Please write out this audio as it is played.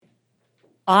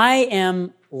I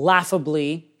am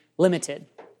laughably limited,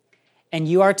 and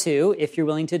you are too, if you're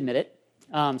willing to admit it.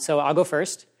 So I'll go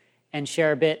first and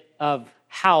share a bit of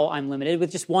how I'm limited with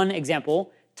just one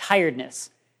example,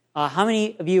 tiredness. How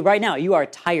many of you right now, you are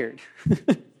tired?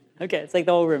 Okay, it's like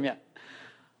the whole room, yeah.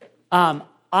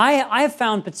 I have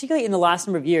found, particularly in the last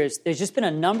number of years, there's just been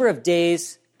a number of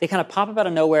days, they kind of pop up out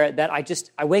of nowhere, that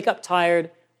I wake up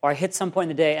tired, or I hit some point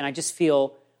in the day, and I just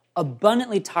feel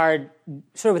abundantly tired,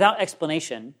 sort of without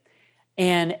explanation.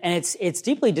 And it's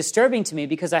deeply disturbing to me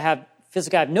because I have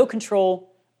no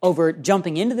control over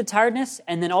jumping into the tiredness,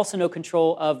 and then also no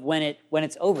control of when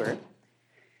it's over.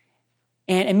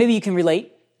 And maybe you can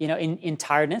relate, in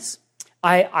tiredness.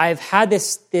 I've had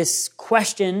this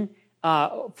question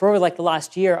for over like the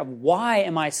last year of why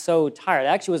am I so tired? It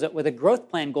actually was a growth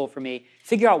plan goal for me,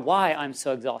 figure out why I'm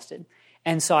so exhausted.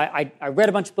 And so I read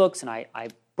a bunch of books and I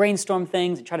brainstormed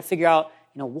things and try to figure out,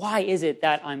 why is it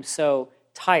that I'm so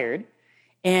tired?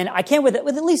 And I came with at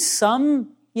least some,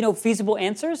 feasible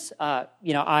answers. I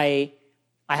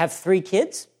have 3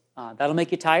 kids. That'll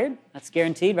make you tired. That's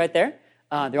guaranteed right there.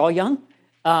 They're all young.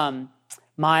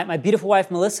 My beautiful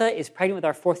wife, Melissa, is pregnant with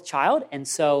our 4th child, and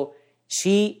so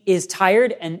she is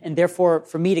tired, and therefore,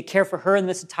 for me to care for her in the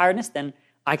midst of tiredness, then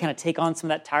I kind of take on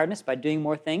some of that tiredness by doing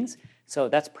more things. So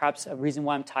that's perhaps a reason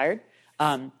why I'm tired.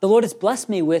 The Lord has blessed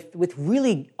me with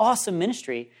really awesome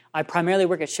ministry. I primarily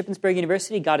work at Shippensburg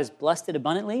University. God has blessed it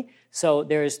abundantly. So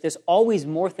there's always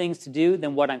more things to do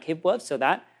than what I'm capable of. So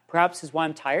that perhaps is why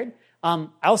I'm tired. I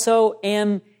also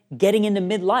am getting into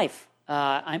midlife.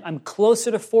 I'm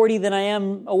closer to 40 than I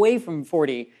am away from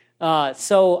 40.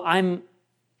 So I'm,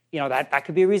 that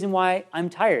could be a reason why I'm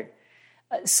tired.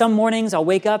 Some mornings I'll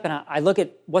wake up and I look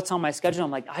at what's on my schedule.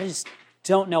 I'm like, I just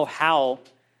don't know how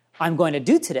I'm going to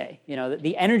do today.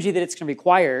 The energy that it's going to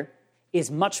require is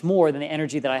much more than the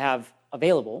energy that I have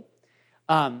available.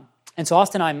 And so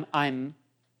often I'm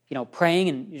praying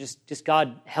and just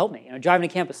God help me. Driving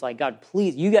to campus, like, God,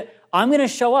 please, I'm going to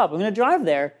show up. I'm going to drive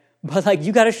there, but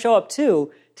you got to show up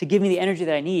too to give me the energy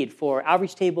that I need for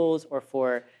outreach tables or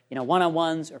for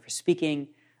one-on-ones or for speaking.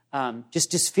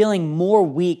 Just feeling more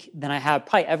weak than I have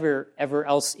probably ever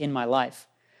else in my life.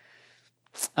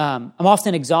 I'm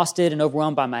often exhausted and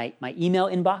overwhelmed by my email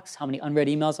inbox, how many unread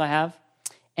emails I have.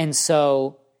 And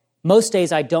so most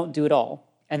days I don't do it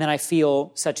all. And then I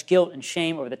feel such guilt and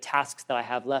shame over the tasks that I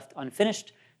have left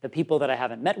unfinished, the people that I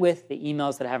haven't met with, the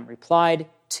emails that I haven't replied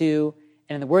to.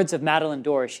 And in the words of Madeline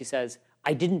Dorr, she says,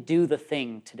 I didn't do the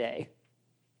thing today.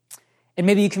 And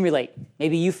maybe you can relate.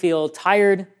 Maybe you feel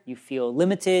tired, you feel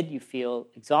limited, you feel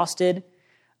exhausted.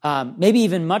 Maybe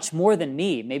even much more than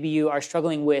me. Maybe you are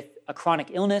struggling with a chronic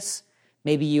illness.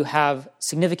 Maybe you have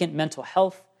significant mental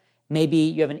health. Maybe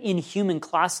you have an inhuman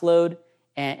class load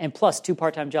and plus 2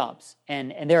 part-time jobs.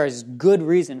 And there is good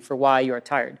reason for why you are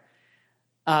tired.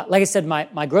 Like I said,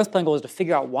 my growth plan goal is to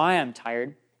figure out why I'm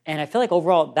tired. And I feel like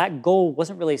overall that goal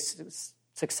wasn't really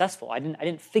successful. I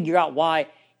didn't figure out why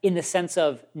in the sense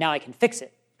of now I can fix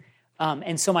it.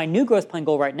 And so my new growth plan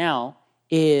goal right now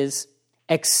is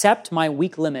accept my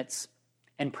weak limits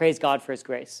and praise God for his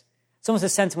grace. It's almost a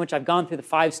sense in which I've gone through the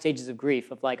 5 stages of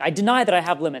grief of I deny that I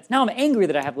have limits. Now I'm angry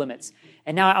that I have limits.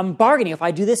 And now I'm bargaining. If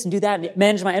I do this and do that and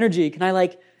manage my energy, can I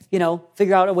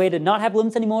figure out a way to not have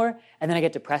limits anymore? And then I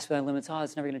get depressed with my limits. Oh,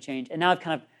 it's never going to change. And now I've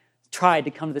kind of tried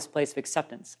to come to this place of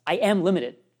acceptance. I am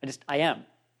limited. I am.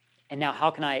 And now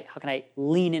how can I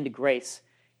lean into grace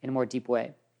in a more deep way?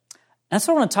 And that's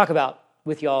what I want to talk about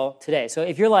with y'all today. So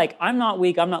if you're like, I'm not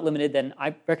weak, I'm not limited, then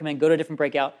I recommend go to a different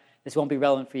breakout. This won't be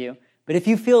relevant for you. But if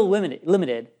you feel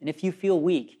limited, and if you feel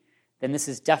weak, then this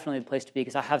is definitely the place to be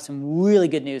because I have some really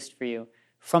good news for you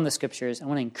from the scriptures. I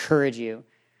want to encourage you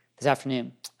this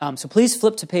afternoon. So please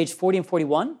flip to page 40 and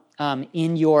 41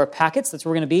 in your packets. That's where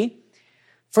we're going to be.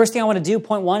 First thing I want to do,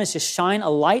 point 1, is just shine a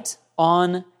light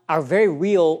on our very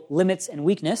real limits and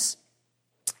weakness.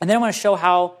 And then I want to show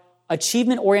how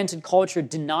achievement-oriented culture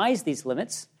denies these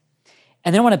limits.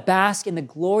 And then I want to bask in the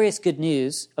glorious good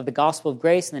news of the gospel of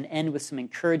grace and then end with some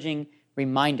encouraging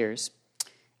reminders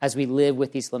as we live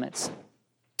with these limits.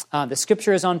 The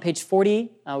scripture is on page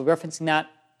 40. We're referencing that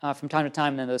from time to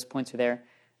time, and then those points are there,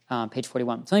 page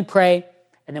 41. So let me pray,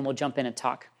 and then we'll jump in and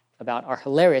talk about our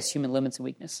hilarious human limits and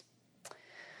weakness.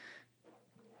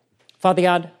 Father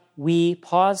God, we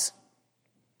pause,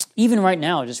 even right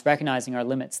now, just recognizing our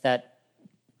limits, that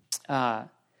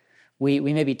we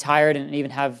may be tired and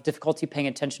even have difficulty paying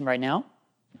attention right now.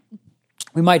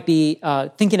 We might be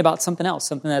thinking about something else,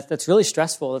 something that's really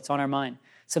stressful that's on our mind,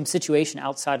 some situation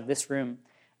outside of this room,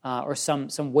 or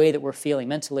some way that we're feeling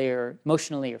mentally or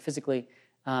emotionally or physically.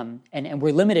 And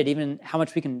we're limited even in how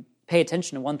much we can pay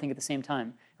attention to one thing at the same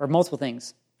time, or multiple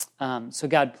things. So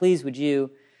God, please, would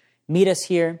you meet us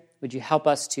here? Would you help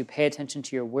us to pay attention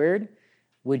to your word?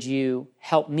 Would you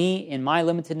help me in my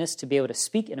limitedness to be able to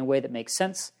speak in a way that makes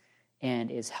sense and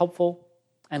is helpful?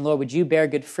 And Lord, would you bear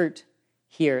good fruit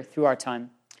here through our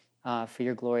time for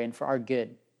your glory and for our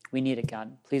good? We need it,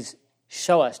 God. Please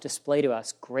show us, display to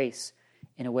us grace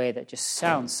in a way that just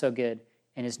sounds so good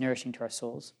and is nourishing to our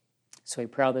souls. So we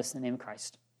pray all this in the name of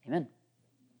Christ. Amen.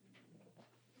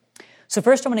 So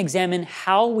first, I'm going to examine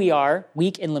how we are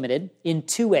weak and limited in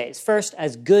two ways. First,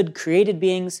 as good created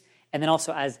beings, and then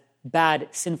also as bad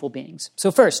sinful beings. So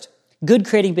first, good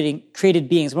created beings. We're going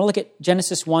to look at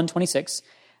Genesis 1:26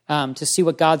 to see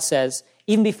what God says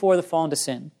even before the fall into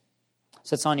sin.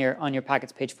 So it's on your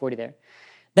packets, page 40 there.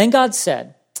 Then God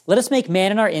said, "Let us make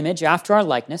man in our image, after our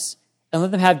likeness, and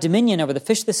let them have dominion over the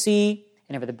fish of the sea,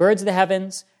 and over the birds of the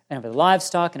heavens, and over the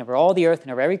livestock, and over all the earth,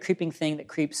 and over every creeping thing that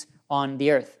creeps on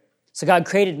the earth." So God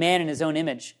created man in his own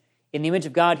image. In the image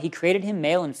of God, he created him,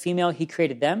 male and female, he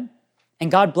created them. And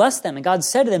God blessed them, and God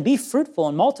said to them, "Be fruitful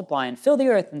and multiply, and fill the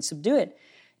earth and subdue it,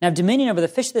 and have dominion over the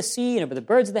fish of the sea, and over the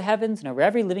birds of the heavens, and over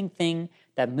every living thing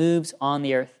that moves on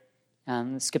the earth."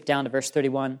 Skip down to verse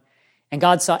 31. "And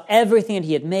God saw everything that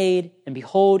he had made, and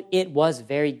behold, it was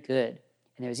very good.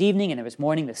 And there was evening, and there was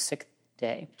morning, the sixth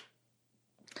day."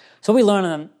 So what we learn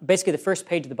on basically the first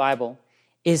page of the Bible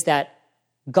is that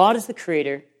God is the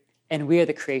creator, and we are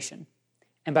the creation.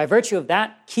 And by virtue of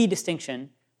that key distinction,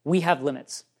 we have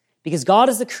limits. Because God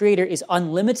as the creator is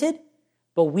unlimited,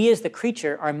 but we as the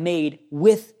creature are made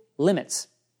with limits.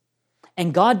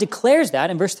 And God declares that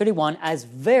in verse 31 as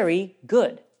very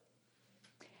good.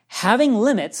 Having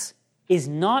limits is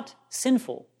not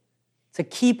sinful. It's a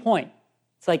key point.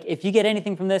 It's like if you get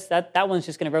anything from this, that one's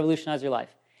just going to revolutionize your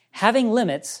life. Having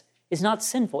limits is not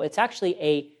sinful. It's actually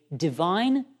a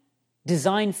divine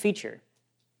design feature.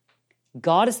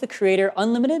 God is the creator,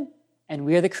 unlimited, and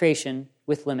we are the creation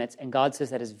with limits, and God says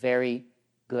that is very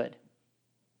good.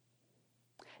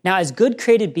 Now, as good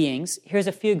created beings, here's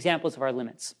a few examples of our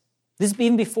limits. This is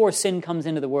even before sin comes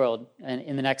into the world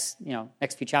in the next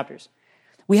few chapters.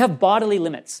 We have bodily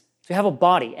limits. So we have a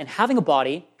body, and having a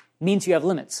body means you have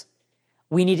limits.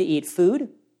 We need to eat food.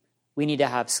 We need to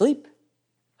have sleep.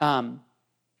 But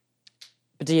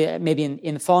maybe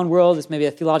in the fallen world, this may be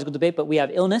a theological debate, but we have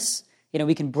illness.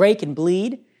 We can break and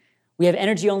bleed. We have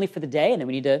energy only for the day, and then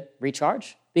we need to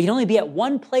recharge. We can only be at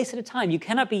one place at a time. You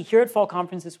cannot be here at Fall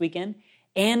Conference this weekend,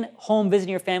 and home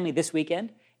visiting your family this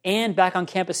weekend, and back on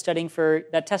campus studying for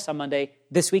that test on Monday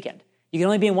this weekend. You can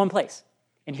only be in one place.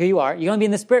 And here you are. You can only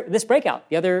be in this breakout.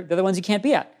 The other ones you can't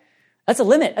be at. That's a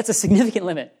limit. That's a significant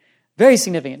limit. Very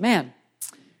significant. Man.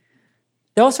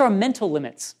 There also are mental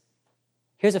limits.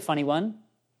 Here's a funny one.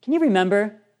 Can you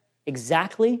remember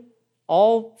exactly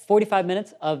all 45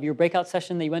 minutes of your breakout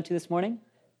session that you went to this morning?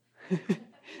 That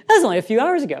was only a few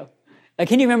hours ago.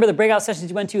 Can you remember the breakout sessions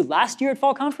you went to last year at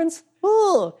Fall Conference?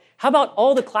 Ooh. How about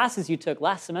all the classes you took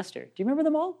last semester? Do you remember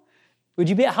them all?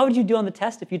 How would you do on the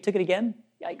test if you took it again?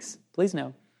 Yikes. Please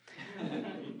no.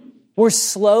 We're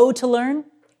slow to learn.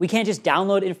 We can't just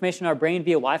download information in our brain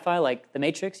via Wi-Fi like the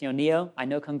Matrix, Neo, I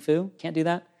know Kung Fu. Can't do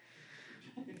that.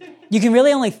 You can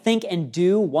really only think and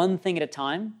do one thing at a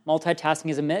time. Multitasking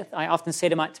is a myth. I often say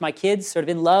to my kids, sort of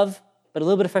in love, but a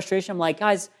little bit of frustration, I'm like,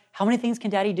 guys, how many things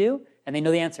can Daddy do? And they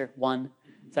know the answer, one.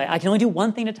 So I can only do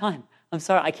one thing at a time. I'm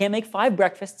sorry, I can't make 5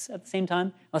 breakfasts at the same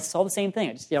time unless it's all the same thing.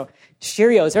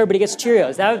 Cheerios, everybody gets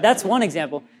Cheerios. That's one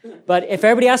example. But if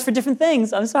everybody asks for different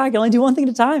things, I'm sorry, I can only do one thing at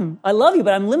a time. I love you,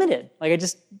 but I'm limited.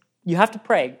 You have to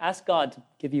pray. Ask God to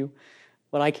give you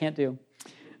what I can't do.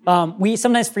 We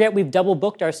sometimes forget we've double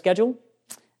booked our schedule.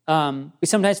 We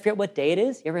sometimes forget what day it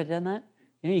is. You ever done that?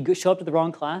 You show up to the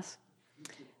wrong class.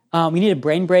 We need a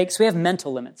brain break. So we have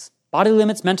mental limits, bodily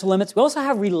limits, mental limits. We also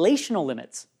have relational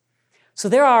limits. So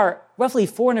there are roughly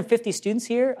 450 students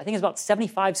here. I think it's about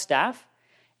 75 staff.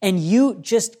 And you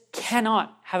just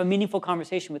cannot have a meaningful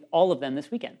conversation with all of them this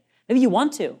weekend. Maybe you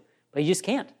want to, but you just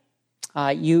can't.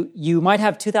 You might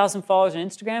have 2,000 followers on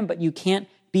Instagram, but you can't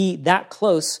be that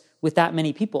close with that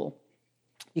many people.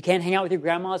 You can't hang out with your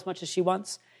grandma as much as she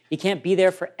wants. You can't be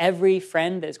there for every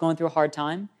friend that is going through a hard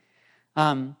time.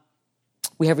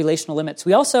 We have relational limits.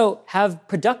 We also have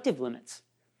productive limits.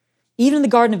 Even in the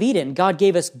Garden of Eden, God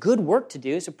gave us good work to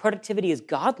do, so productivity is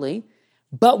godly,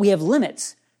 but we have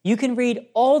limits. You can read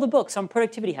all the books on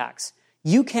productivity hacks.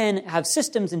 You can have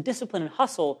systems and discipline and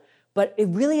hustle, but it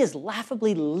really is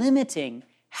laughably limiting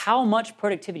how much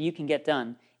productivity you can get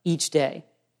done each day.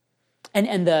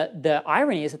 And the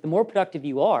irony is that the more productive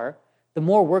you are, the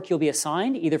more work you'll be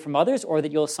assigned, either from others or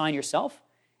that you'll assign yourself.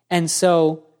 And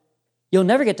so You'll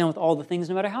never get done with all the things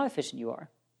no matter how efficient you are.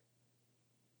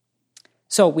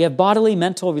 So we have bodily,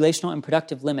 mental, relational, and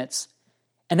productive limits.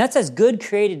 And that's as good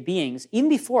created beings, even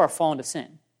before our fall into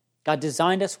sin. God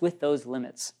designed us with those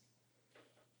limits.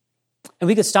 And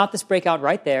we could stop this breakout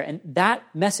right there. And that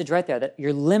message right there, that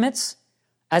your limits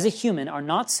as a human are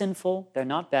not sinful, they're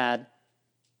not bad.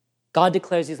 God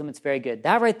declares these limits very good.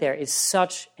 That right there is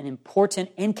such an important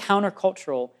and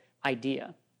countercultural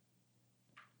idea.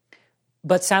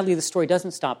 But sadly, the story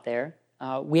doesn't stop there.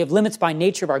 We have limits by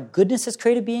nature of our goodness as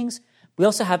created beings. We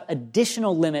also have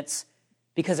additional limits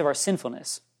because of our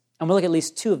sinfulness. And we'll look at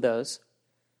least two of those.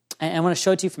 And I want to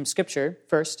show it to you from Scripture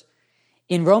first.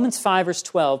 In Romans 5, verse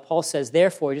 12, Paul says,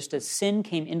 "Therefore, just as sin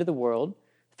came into the world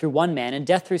through one man, and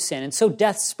death through sin, and so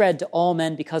death spread to all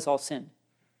men because all sinned."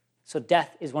 So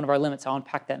death is one of our limits. I'll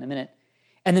unpack that in a minute.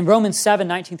 And then Romans 7,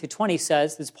 19 through 20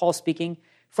 says, this is Paul speaking,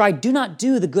 "For I do not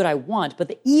do the good I want, but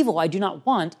the evil I do not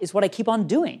want is what I keep on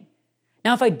doing.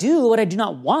 Now, if I do what I do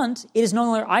not want, it is no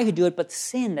longer I who do it, but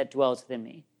sin that dwells within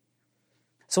me."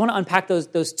 So I want to unpack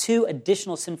those two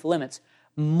additional sinful limits,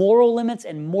 moral limits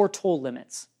and mortal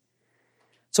limits.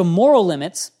 So moral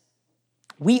limits,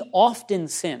 we often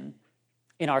sin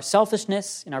in our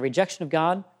selfishness, in our rejection of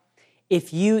God.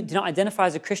 If you do not identify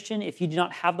as a Christian, if you do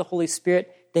not have the Holy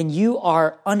Spirit, then you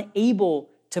are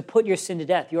unable to put your sin to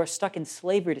death. You are stuck in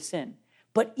slavery to sin.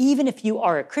 But even if you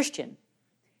are a Christian,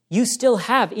 you still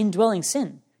have indwelling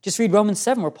sin. Just read Romans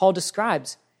 7, where Paul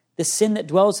describes the sin that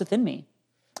dwells within me.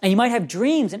 And you might have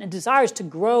dreams and desires to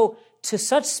grow to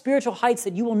such spiritual heights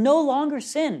that you will no longer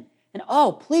sin. And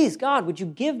oh, please, God, would you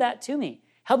give that to me?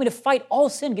 Help me to fight all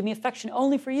sin. Give me affection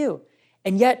only for you.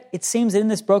 And yet, it seems that in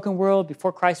this broken world,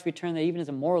 before Christ's return, there even is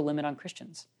a moral limit on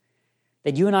Christians.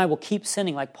 That you and I will keep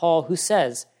sinning like Paul, who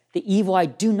says, "The evil I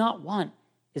do not want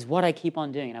is what I keep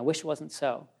on doing." And I wish it wasn't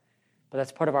so. But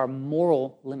that's part of our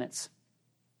moral limits.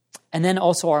 And then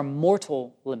also our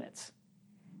mortal limits.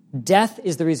 Death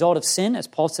is the result of sin, as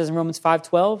Paul says in Romans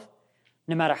 5:12.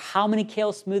 No matter how many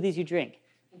kale smoothies you drink,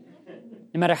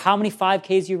 no matter how many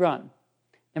 5Ks you run,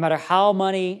 no matter how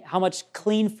much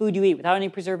clean food you eat without any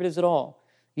preservatives at all,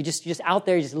 you're just out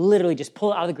there, you just literally just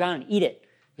pull it out of the ground and eat it,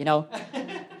 you know?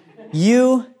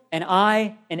 You and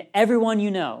I and everyone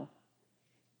you know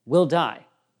will die.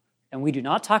 And we do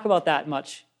not talk about that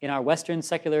much in our Western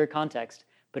secular context,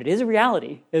 but it is a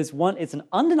reality. It's an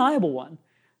undeniable one.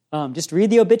 Just read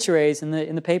the obituaries in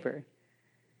the paper.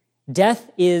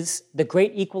 Death is the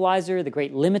great equalizer, the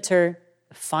great limiter,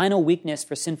 the final weakness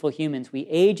for sinful humans. We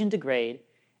age and degrade,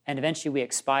 and eventually we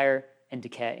expire and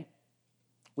decay.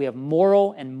 We have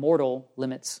moral and mortal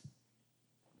limits.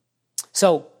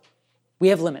 So, we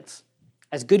have limits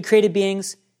as good created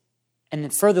beings, and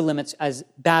then further limits as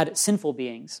bad sinful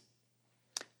beings.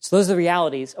 So those are the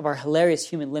realities of our hilarious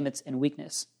human limits and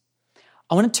weakness.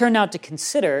 I want to turn now to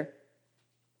consider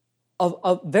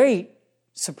a very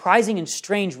surprising and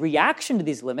strange reaction to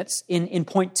these limits in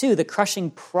point 2, the crushing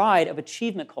pride of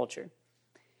achievement culture.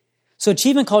 So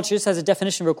achievement culture, just as a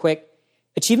definition real quick,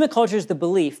 achievement culture is the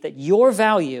belief that your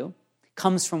value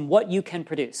comes from what you can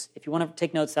produce. If you want to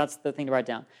take notes, that's the thing to write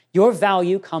down. Your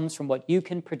value comes from what you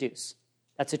can produce.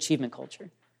 That's achievement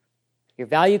culture. Your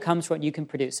value comes from what you can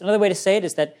produce. Another way to say it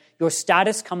is that your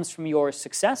status comes from your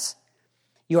success.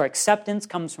 Your acceptance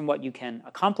comes from what you can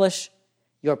accomplish.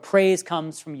 Your praise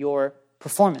comes from your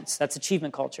performance. That's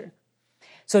achievement culture.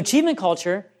 So achievement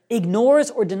culture ignores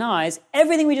or denies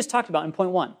everything we just talked about in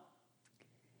point 1.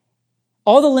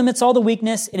 All the limits, all the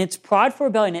weakness, and its prideful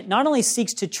rebellion, it not only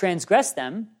seeks to transgress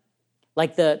them,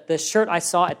 like the shirt I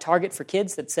saw at Target for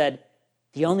kids that said,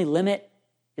 "The only limit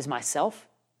is myself."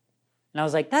 And I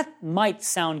was like, that might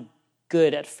sound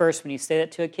good at first when you say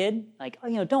that to a kid. Like,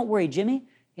 oh, don't worry, Jimmy.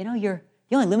 The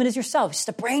only limit is yourself. It's just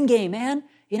a brain game, man.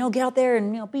 Get out there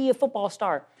and be a football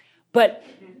star. But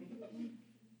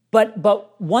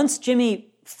once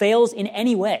Jimmy fails in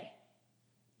any way,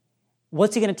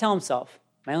 what's he going to tell himself?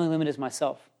 My only limit is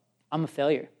myself. I'm a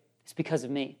failure. It's because of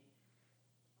me.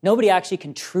 Nobody actually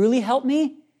can truly help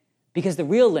me because the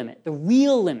real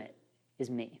limit is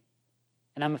me.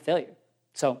 And I'm a failure.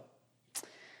 So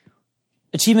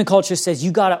achievement culture says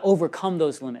you got to overcome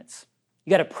those limits.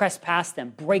 You got to press past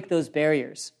them, break those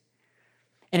barriers.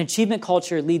 And achievement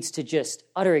culture leads to just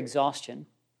utter exhaustion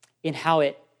in how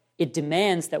it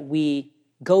demands that we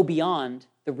go beyond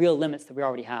the real limits that we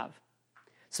already have.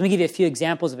 So let me give you a few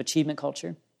examples of achievement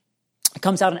culture. It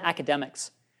comes out in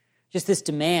academics. Just this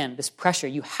demand, this pressure.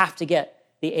 You have to get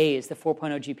the A's, the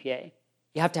 4.0 GPA.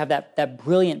 You have to have that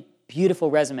brilliant,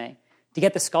 beautiful resume to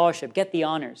get the scholarship, get the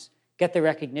honors, get the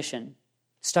recognition,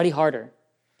 study harder.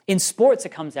 In sports, it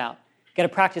comes out. You got to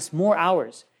practice more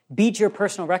hours, beat your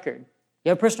personal record. You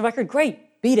have a personal record?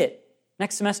 Great, beat it.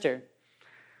 Next semester.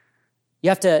 You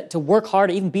have to work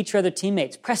hard, even beat your other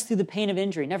teammates. Press through the pain of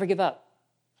injury. Never give up.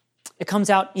 It comes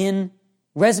out in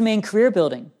resume and career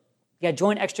building. You got to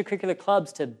join extracurricular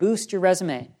clubs to boost your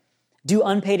resume. Do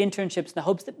unpaid internships in the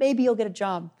hopes that maybe you'll get a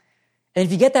job. And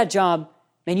if you get that job,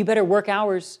 man, you better work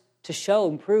hours to show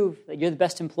and prove that you're the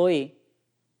best employee.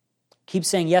 Keep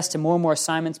saying yes to more and more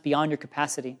assignments beyond your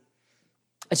capacity.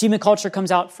 Achievement culture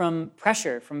comes out from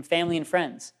pressure from family and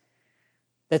friends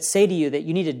that say to you that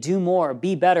you need to do more,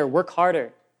 be better, work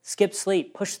harder, skip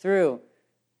sleep, push through.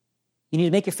 You need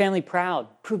to make your family proud,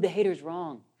 prove the haters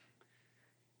wrong.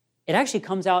 It actually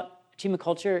comes out, achievement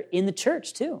culture, in the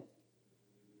church too.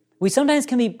 We sometimes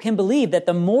can believe that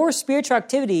the more spiritual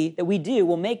activity that we do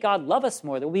will make God love us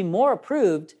more, that we'll be more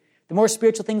approved the more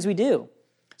spiritual things we do.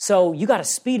 So you got to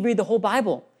speed read the whole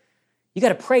Bible. You got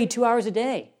to pray 2 hours a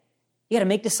day. You got to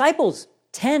make disciples,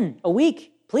 10 a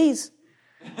week, please.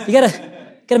 You got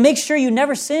to make sure you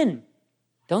never sin.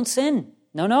 Don't sin.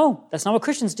 No, that's not what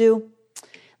Christians do.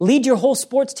 Lead your whole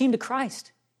sports team to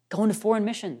Christ. Go into foreign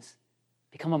missions.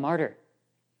 Become a martyr.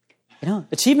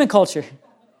 Achievement culture.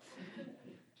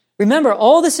 Remember,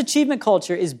 all this achievement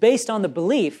culture is based on the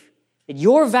belief that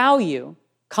your value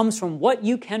comes from what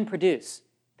you can produce.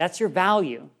 That's your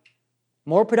value.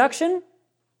 More production,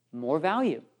 more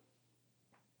value.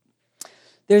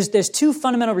 There's two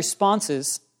fundamental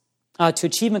responses to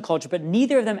achievement culture, but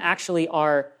neither of them actually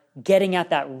are getting at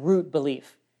that root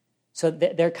belief. So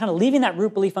they're kind of leaving that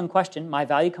root belief unquestioned. My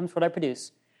value comes from what I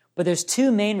produce. But there's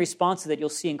two main responses that you'll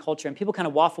see in culture, and people kind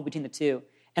of waffle between the two.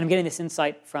 And I'm getting this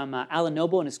insight from Alan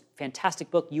Noble in his fantastic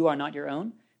book, You Are Not Your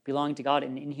Own, Belonging to God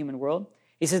in the Inhuman World.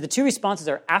 He says the two responses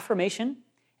are affirmation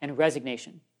and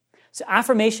resignation. So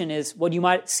affirmation is what you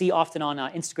might see often on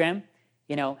Instagram,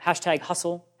 hashtag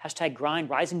hustle, hashtag grind,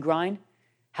 rise and grind,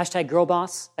 hashtag girl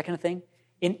boss, that kind of thing.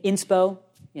 In inspo,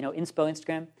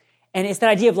 Instagram. And it's that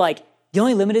idea of the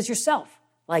only limit is yourself.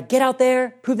 Get out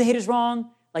there, prove the haters wrong,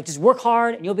 just work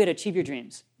hard and you'll be able to achieve your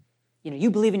dreams. You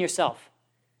believe in yourself.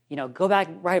 Go back,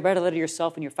 write a letter to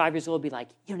yourself when you're 5 years old, be like,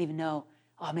 you don't even know.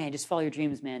 Oh man, just follow your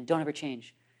dreams, man. Don't ever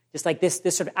change. Just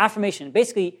this sort of affirmation,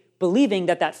 basically believing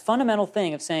that fundamental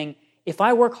thing of saying, if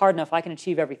I work hard enough, I can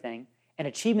achieve everything. And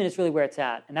achievement is really where it's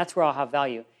at. And that's where I'll have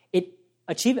value.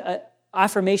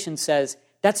 Affirmation says,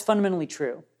 that's fundamentally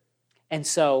true. And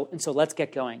so let's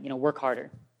get going, work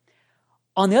harder.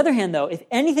 On the other hand, though, if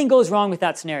anything goes wrong with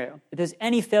that scenario, if there's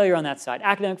any failure on that side,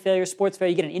 academic failure, sports failure,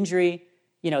 you get an injury,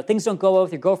 things don't go well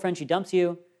with your girlfriend, she dumps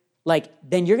you,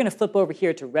 then you're going to flip over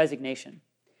here to resignation,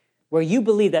 where you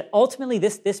believe that ultimately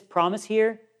this promise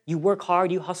here, you work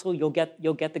hard, you hustle, you'll get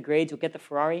the grades, you'll get the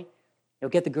Ferrari, you'll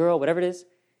get the girl, whatever it is.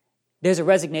 There's a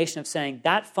resignation of saying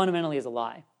that fundamentally is a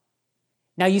lie.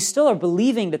 Now, you still are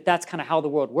believing that that's kind of how the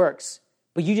world works,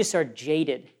 but you just are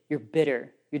jaded, you're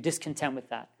bitter, you're discontent with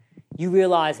that. You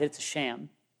realize that it's a sham,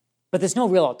 but there's no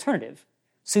real alternative,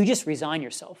 so you just resign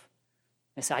yourself.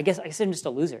 And say, I guess I'm just a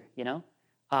loser,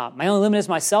 My only limit is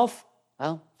myself.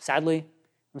 Well, sadly,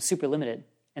 I'm super limited.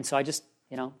 And so I just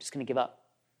going to give up.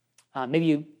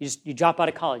 Maybe you drop out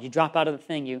of college. You drop out of the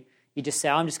thing. You just say,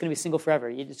 I'm just going to be single forever.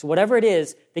 Whatever it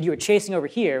is that you were chasing over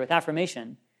here with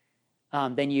affirmation,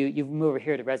 then you move over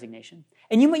here to resignation.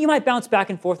 And you might bounce back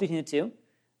and forth between the two.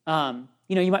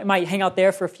 You might hang out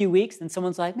there for a few weeks, and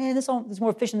someone's like, man, this is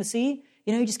more fish in the sea.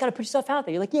 You just got to put yourself out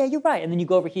there. You're like, yeah, you're right. And then you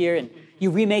go over here and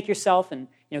you remake yourself and,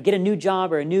 get a new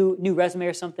job or a new resume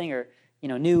or something or,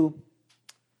 new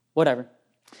whatever.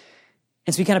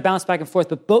 And so we kind of bounce back and forth.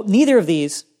 But neither of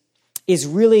these is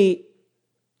really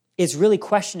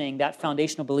questioning that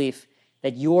foundational belief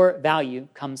that your value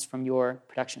comes from your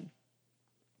production.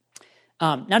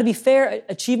 Now, to be fair,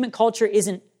 achievement culture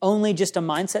isn't only just a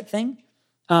mindset thing.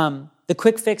 The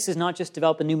quick fix is not just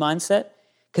develop a new mindset,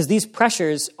 because these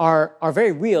pressures are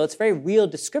very real. It's a very real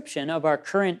description of our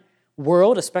current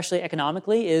world, especially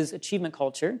economically, is achievement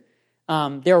culture.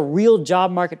 There are real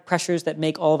job market pressures that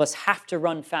make all of us have to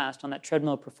run fast on that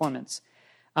treadmill of performance.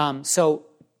 So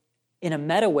in a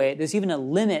meta way, there's even a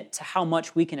limit to how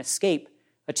much we can escape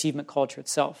achievement culture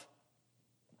itself.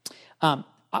 I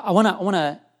want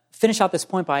to finish out this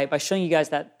point by showing you guys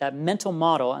that mental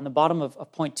model on the bottom of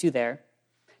point 2 there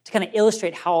to kind of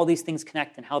illustrate how all these things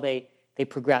connect and how they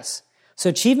progress.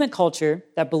 So achievement culture,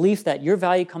 that belief that your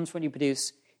value comes from what you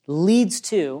produce, leads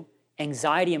to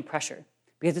anxiety and pressure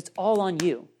because it's all on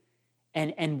you.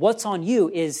 And what's on you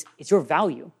is your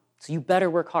value. So you better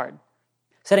work hard.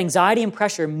 So that anxiety and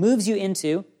pressure moves you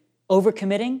into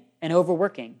overcommitting and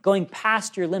overworking, going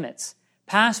past your limits,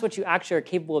 past what you actually are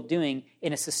capable of doing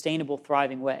in a sustainable,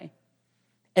 thriving way.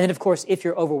 And then, of course, if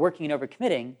you're overworking and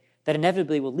overcommitting, that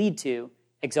inevitably will lead to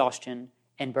exhaustion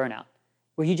and burnout,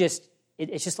 where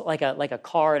it's just like a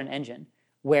car and an engine,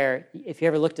 where if you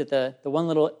ever looked at the one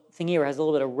little thingy where it has a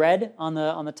little bit of red on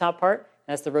the top part,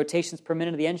 that's the rotations per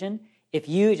minute of the engine. If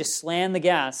you just slam the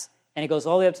gas and it goes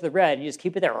all the way up to the red, and you just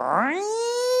keep it there,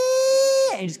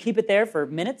 and you just keep it there for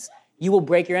minutes, you will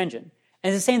break your engine.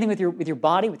 And it's the same thing with your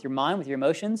body, with your mind, with your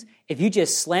emotions. If you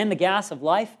just slam the gas of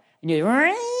life and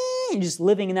you're just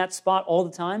living in that spot all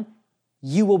the time,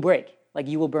 you will break, like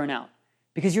you will burn out.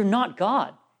 Because you're not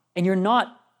God, and you're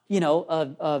not,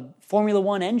 a Formula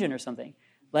One engine or something.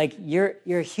 Like you're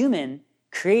a human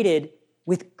created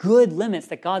with good limits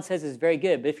that God says is very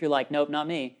good. But if you're like, nope, not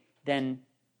me, then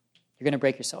you're going to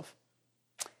break yourself.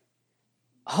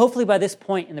 Hopefully by this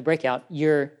point in the breakout,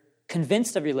 you're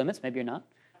convinced of your limits. Maybe you're not,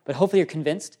 but hopefully you're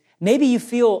convinced. Maybe you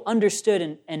feel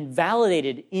understood and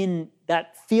validated in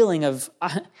that feeling of,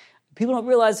 people don't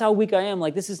realize how weak I am.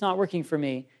 Like, this is not working for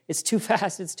me. It's too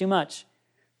fast. It's too much.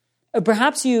 Or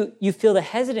perhaps you feel the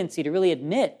hesitancy to really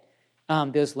admit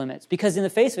those limits, because in the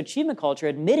face of achievement culture,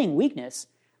 admitting weakness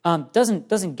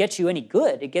doesn't get you any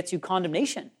good. It gets you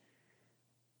condemnation.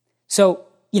 So,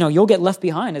 you'll get left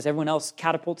behind as everyone else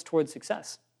catapults towards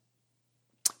success.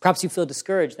 Perhaps you feel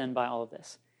discouraged then by all of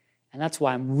this. And that's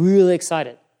why I'm really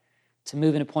excited to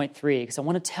move into point 3, because I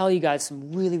want to tell you guys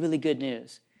some really, really good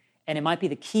news. And it might be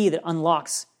the key that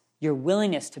unlocks your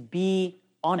willingness to be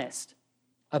honest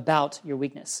about your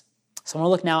weakness. So I want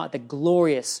to look now at the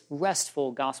glorious,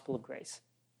 restful gospel of grace.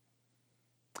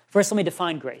 First, let me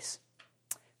define grace.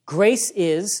 Grace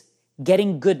is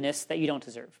getting goodness that you don't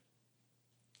deserve.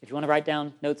 If you want to write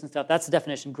down notes and stuff, that's the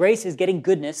definition. Grace is getting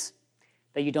goodness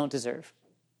that you don't deserve.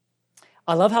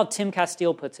 I love how Tim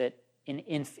Castile puts it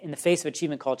in the face of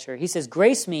achievement culture. He says,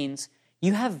 grace means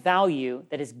you have value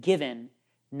that is given,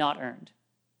 not earned.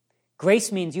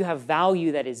 Grace means you have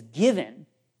value that is given,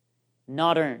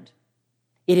 not earned.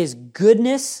 It is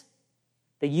goodness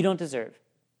that you don't deserve.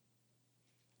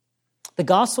 The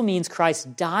gospel means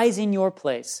Christ dies in your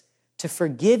place to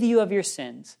forgive you of your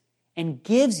sins and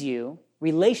gives you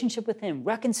relationship with him,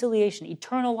 reconciliation,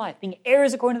 eternal life, being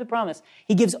heirs according to the promise.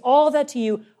 He gives all of that to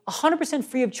you 100%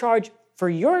 free of charge for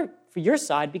your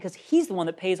side, because he's the one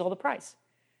that pays all the price.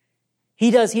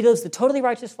 He lives the totally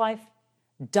righteous life,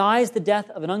 dies the death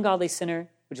of an ungodly sinner,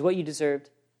 which is what you deserved.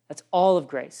 That's all of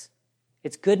grace.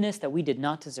 It's goodness that we did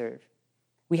not deserve.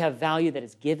 We have value that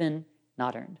is given,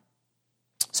 not earned.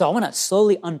 So I want to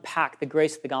slowly unpack the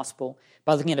grace of the gospel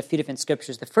by looking at a few different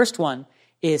scriptures. The first one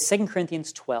is 2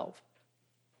 Corinthians 12.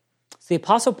 So the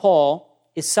Apostle Paul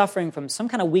is suffering from some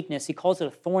kind of weakness. He calls it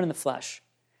a thorn in the flesh.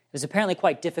 It was apparently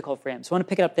quite difficult for him. So I want to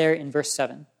pick it up there in verse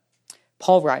 7.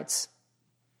 Paul writes,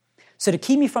 "So to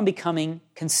keep me from becoming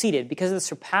conceited because of the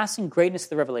surpassing greatness of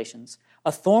the revelations,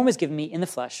 a thorn was given me in the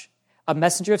flesh, a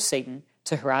messenger of Satan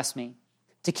to harass me,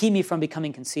 to keep me from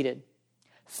becoming conceited.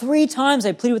 3 times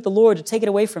I pleaded with the Lord to take it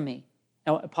away from me."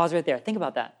 Now, pause right there. Think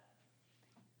about that.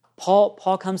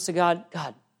 Paul comes to God.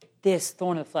 God, this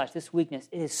thorn in the flesh, this weakness,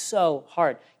 it is so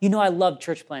hard. You know I love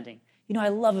church planting. You know I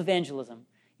love evangelism.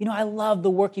 You know I love the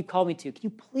work you called me to. Can you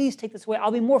please take this away?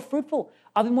 I'll be more fruitful.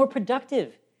 I'll be more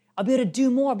productive. I'll be able to do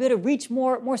more. I'll be able to reach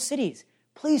more cities.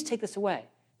 Please take this away.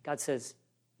 God says,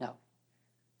 no.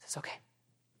 He says, okay.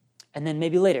 And then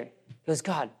maybe later, he goes,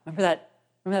 God, remember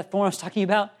that thorn I was talking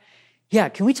about? Yeah,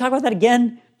 can we talk about that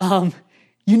again?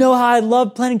 You know how I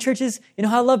love planting churches? You know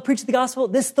how I love preaching the gospel?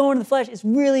 This thorn in the flesh is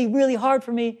really, really hard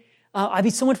for me. I'd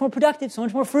be so much more productive, so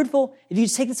much more fruitful if you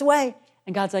just take this away.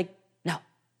 And God's like, no.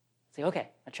 It's like, okay,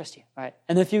 I trust you. All right.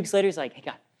 And then a few weeks later, he's like, hey,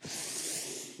 God,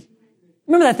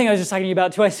 remember that thing I was just talking to you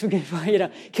about twice?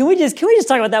 Can we just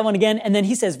talk about that one again? And then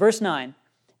he says, verse 9,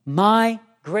 my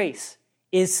grace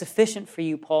is sufficient for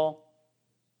you, Paul.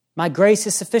 My grace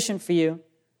is sufficient for you.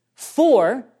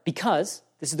 Because,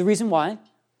 this is the reason why,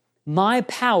 my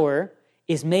power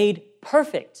is made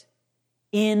perfect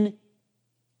in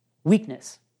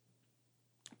weakness.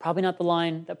 Probably not the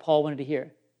line that Paul wanted to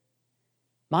hear.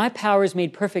 My power is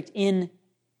made perfect in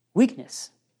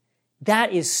weakness.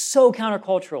 That is so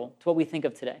countercultural to what we think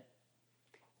of today.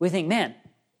 We think, man,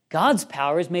 God's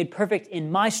power is made perfect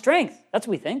in my strength. That's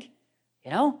what we think.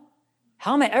 How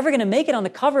am I ever going to make it on the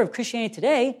cover of Christianity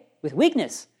Today with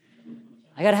weakness?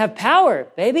 I got to have power,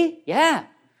 baby. Yeah.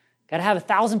 Got to have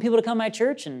 1,000 people to come to my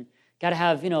church, and got to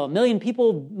have, 1 million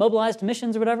people mobilized to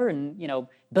missions or whatever, and,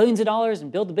 billions of dollars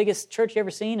and build the biggest church you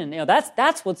ever seen. And,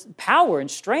 that's what's power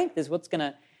and strength is what's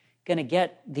going to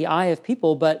get the eye of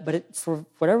people. But for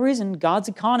whatever reason, God's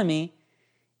economy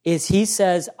is he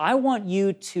says, I want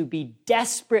you to be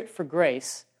desperate for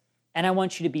grace, and I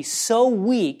want you to be so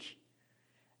weak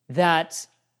that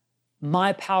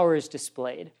my power is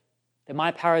displayed. that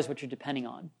my power is what you're depending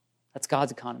on. That's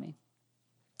God's economy.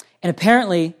 And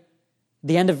apparently,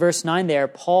 the end of verse 9 there,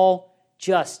 Paul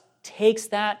just takes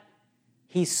that,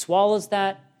 he swallows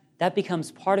that, that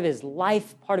becomes part of his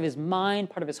life, part of his mind,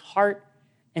 part of his heart.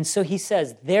 And so he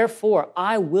says, therefore,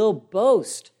 I will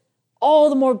boast all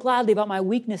the more gladly about my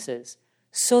weaknesses,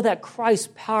 so that Christ's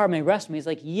power may rest on me. He's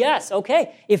like, yes,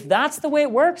 okay, if that's the way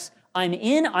it works, I'm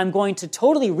in. I'm going to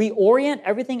totally reorient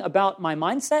everything about my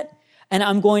mindset, and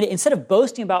I'm going to, instead of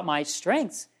boasting about my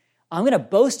strengths, I'm going to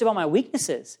boast about my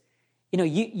weaknesses. You know,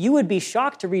 you would be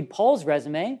shocked to read Paul's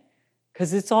resume,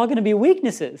 because it's all going to be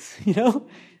weaknesses, you know?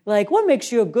 Like, what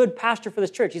makes you a good pastor for this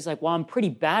church? He's like, well, I'm pretty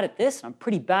bad at this, I'm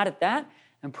pretty bad at that,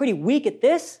 I'm pretty weak at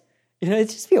this. You know,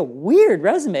 it's just be a weird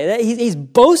resume. He's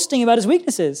boasting about his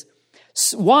weaknesses.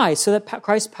 Why? So that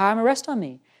Christ's power may rest on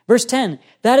me. Verse 10,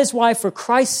 that is why for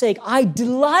Christ's sake I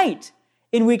delight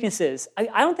in weaknesses.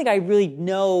 I don't think I really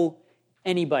know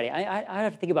anybody. I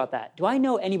have to think about that. Do I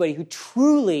know anybody who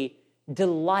truly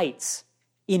delights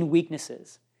in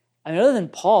weaknesses? I mean, other than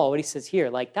Paul, what he says here,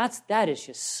 like that is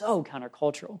just so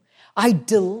countercultural. I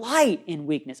delight in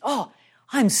weakness. Oh,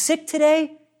 I'm sick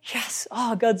today? Yes.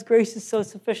 Oh, God's grace is so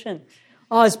sufficient.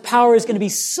 Oh, his power is going to be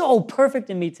so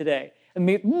perfect in me today. I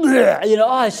mean, you know,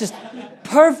 oh, it's just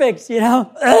perfect, you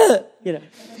know. You know.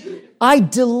 I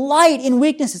delight in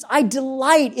weaknesses. I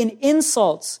delight in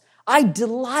insults. I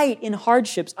delight in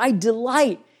hardships. I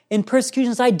delight in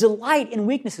persecutions. I delight in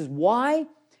weaknesses. Why?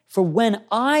 For when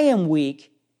I am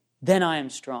weak, then I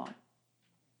am strong.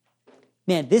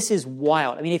 Man, this is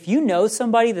wild. I mean, if you know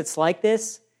somebody that's like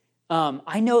this,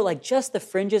 I know like just the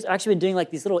fringes. I've actually been doing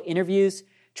like these little interviews,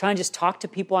 trying to just talk to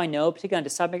people I know, particularly on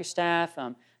disciple maker staff,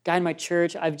 guy in my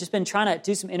church. I've just been trying to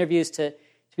do some interviews to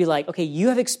be like, okay, you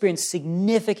have experienced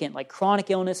significant like chronic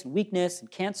illness and weakness and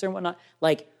cancer and whatnot.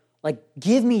 Like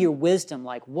give me your wisdom.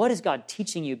 Like, what is God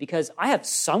teaching you? Because I have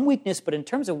some weakness, but in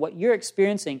terms of what you're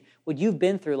experiencing, what you've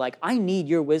been through, like I need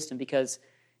your wisdom because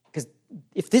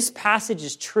if this passage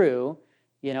is true,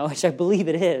 you know, which I believe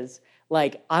it is,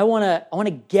 like I want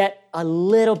to get a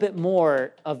little bit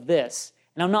more of this,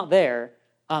 and I'm not there,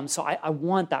 so I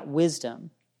want that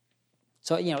wisdom.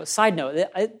 So, you know, side note,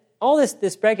 all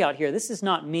this breakout here, this is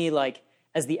not me like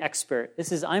as the expert.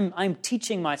 This is I'm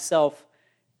teaching myself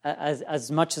as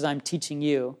much as I'm teaching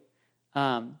you.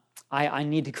 I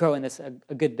need to grow in this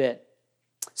a good bit.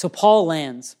 So Paul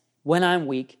lands, when I'm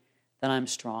weak, then I'm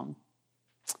strong.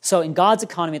 So in God's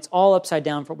economy, it's all upside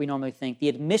down for what we normally think. The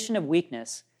admission of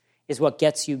weakness is what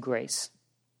gets you grace.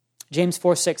 James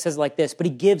 4:6 says it like this, but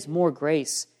he gives more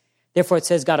grace. Therefore it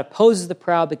says, God opposes the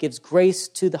proud, but gives grace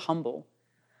to the humble.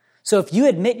 So if you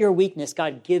admit your weakness,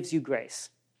 God gives you grace.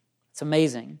 It's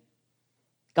amazing.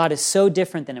 God is so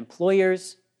different than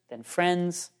employers, than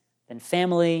friends, than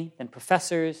family, than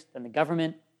professors, than the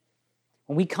government.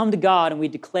 When we come to God and we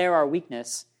declare our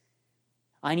weakness,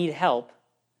 I need help,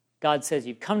 God says,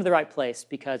 you've come to the right place,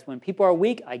 because when people are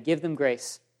weak, I give them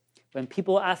grace. When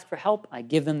people ask for help, I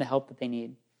give them the help that they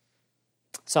need.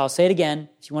 So I'll say it again.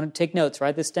 If you want to take notes,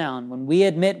 write this down. When we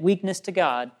admit weakness to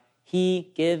God,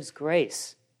 he gives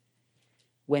grace.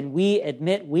 When we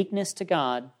admit weakness to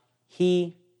God,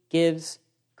 he gives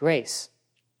grace.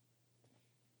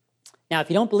 Now, if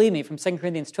you don't believe me, from 2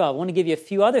 Corinthians 12, I want to give you a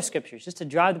few other scriptures just to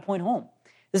drive the point home.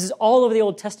 This is all over the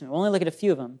Old Testament. We'll only look at a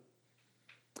few of them.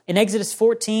 In Exodus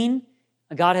 14,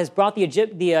 God has brought the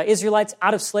Israelites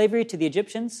out of slavery to the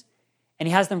Egyptians, and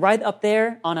he has them right up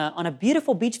there on a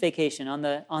beautiful beach vacation on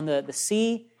the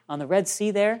sea, on the Red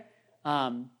Sea there.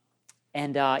 Maybe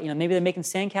they're making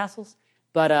sandcastles.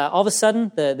 But all of a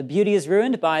sudden, the beauty is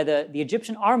ruined by the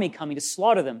Egyptian army coming to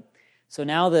slaughter them. So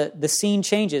now the scene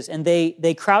changes, and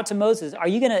they cry out to Moses,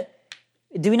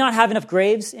 do we not have enough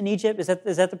graves in Egypt? Is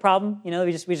that the problem? You know,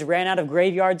 we just ran out of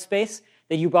graveyard space,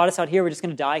 that you brought us out here, we're just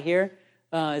going to die here.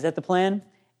 Is that the plan?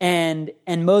 And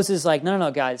Moses is like, no,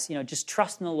 guys, you know, just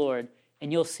trust in the Lord,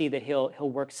 and you'll see that he'll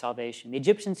work salvation. The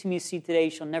Egyptians whom you see today,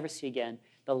 you shall never see again.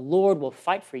 The Lord will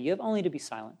fight for you. You have only to be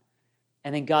silent.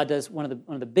 And then God does one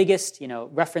of the biggest, you know,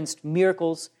 referenced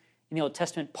miracles in the Old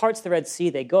Testament, parts the Red Sea.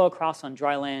 They go across on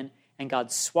dry land, and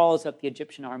God swallows up the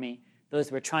Egyptian army, those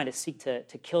that were trying to seek to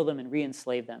kill them and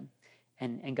re-enslave them.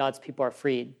 And God's people are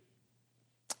freed.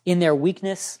 In their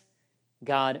weakness,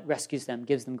 God rescues them,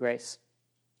 gives them grace.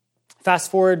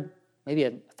 Fast forward maybe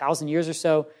 1,000 years or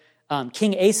so,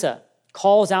 King Asa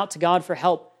calls out to God for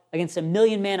help against a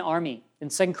 1,000,000-man army in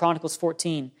 2 Chronicles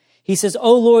 14. He says,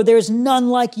 "O Lord, there is none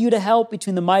like you to help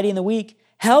between the mighty and the weak.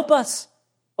 Help us,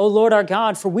 O Lord our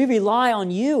God, for we rely on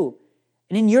you.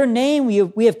 And in your name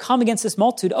we have come against this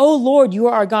multitude. O Lord, you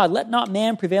are our God. Let not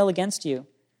man prevail against you."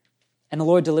 And the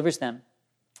Lord delivers them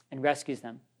and rescues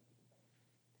them.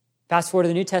 Fast forward to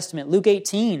the New Testament, Luke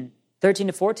 18, 13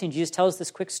 to 14, Jesus tells this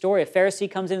quick story. A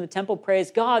Pharisee comes into the temple,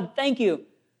 prays, God, thank you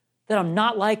that I'm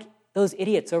not like those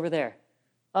idiots over there.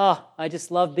 Oh, I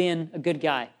just love being a good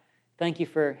guy. Thank you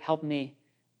for helping me,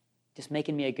 just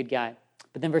making me a good guy.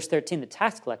 But then verse 13, the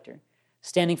tax collector,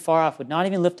 standing far off, would not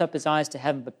even lift up his eyes to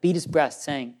heaven, but beat his breast,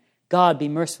 saying, God, be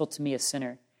merciful to me, a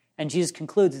sinner. And Jesus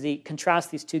concludes as he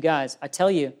contrasts these two guys, I tell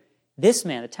you, this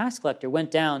man, the tax collector, went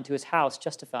down to his house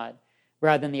justified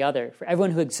rather than the other. For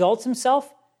everyone who exalts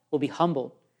himself will be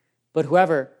humbled, but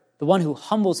the one who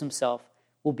humbles himself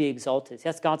will be exalted. See,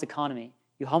 that's God's economy.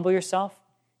 You humble yourself,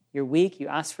 you're weak, you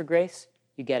ask for grace,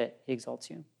 you get it, he exalts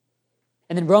you.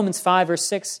 And then Romans 5, verse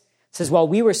 6 says, while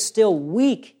we were still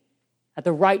weak, at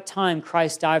the right time,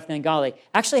 Christ died for the ungodly.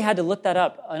 Actually, I had to look that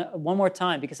up one more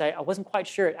time because I wasn't quite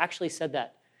sure it actually said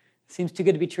that. Seems too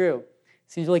good to be true.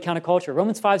 Seems really counterculture.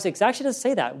 Romans 5:6 actually doesn't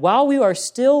say that. While we were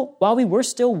still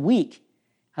weak,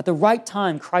 at the right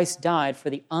time, Christ died for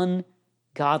the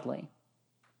ungodly.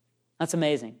 That's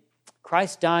amazing.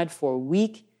 Christ died for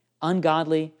weak,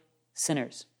 ungodly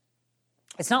sinners.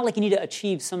 It's not like you need to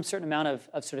achieve some certain amount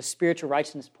of sort of spiritual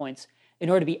righteousness points in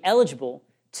order to be eligible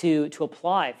to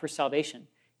apply for salvation.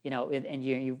 And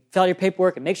you fill out your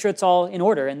paperwork and make sure it's all in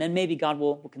order, and then maybe God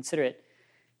will consider it.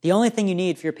 The only thing you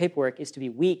need for your paperwork is to be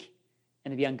weak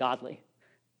and to be ungodly.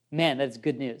 Man, that's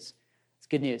good news. It's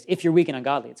good news. If you're weak and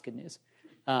ungodly, it's good news.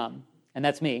 And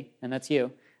that's me, and that's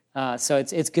you. So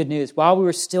it's good news. While we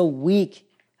were still weak,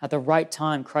 at the right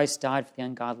time, Christ died for the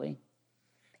ungodly.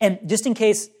 And just in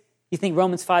case you think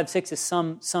Romans 5:6 is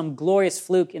some glorious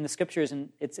fluke in the Scriptures, and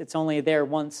it's only there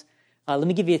once, let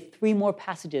me give you 3 more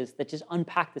passages that just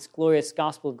unpack this glorious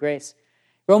gospel of grace.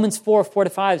 Romans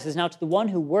 4:4-5 says, now to the one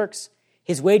who works,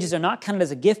 his wages are not counted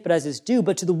as a gift, but as his due.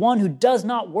 But to the one who does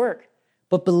not work,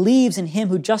 but believes in him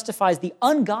who justifies the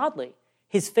ungodly,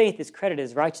 his faith is credited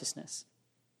as righteousness.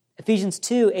 Ephesians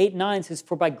 2:8-9 says,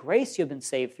 for by grace you have been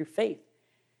saved through faith.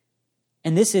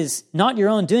 And this is not your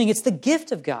own doing, it's the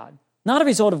gift of God, not a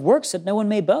result of works that no one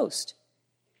may boast.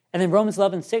 And then Romans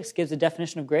 11:6 gives a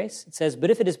definition of grace. It says,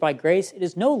 but if it is by grace, it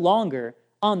is no longer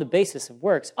on the basis of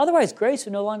works. Otherwise, grace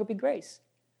would no longer be grace.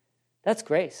 That's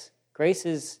grace. Grace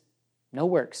is no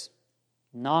works,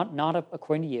 not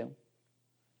according to you.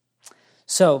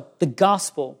 So the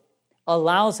gospel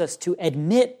allows us to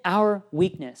admit our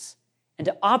weakness and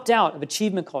to opt out of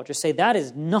achievement culture. Say, that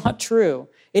is not true.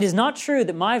 It is not true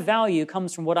that my value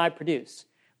comes from what I produce.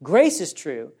 Grace is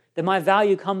true that my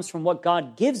value comes from what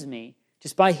God gives me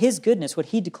just by his goodness, what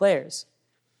he declares.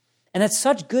 And that's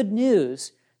such good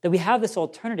news that we have this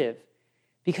alternative,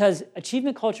 because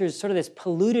achievement culture is sort of this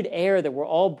polluted air that we're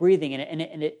all breathing,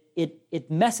 and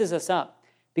it messes us up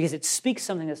because it speaks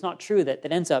something that's not true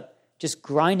that ends up just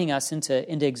grinding us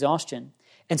into exhaustion.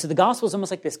 And so the gospel is almost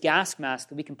like this gas mask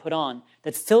that we can put on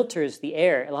that filters the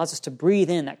air. It allows us to breathe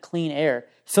in that clean air,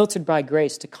 filtered by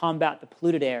grace, to combat the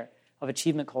polluted air of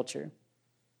achievement culture.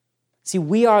 See,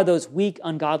 we are those weak,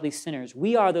 ungodly sinners.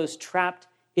 We are those trapped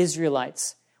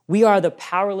Israelites. We are the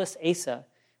powerless Asa.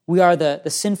 We are the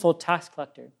sinful tax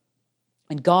collector.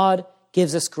 And God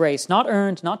gives us grace, not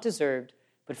earned, not deserved,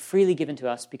 but freely given to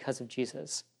us because of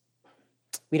Jesus.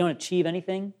 We don't achieve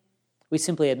anything. We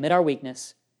simply admit our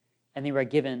weakness, and then we are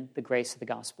given the grace of the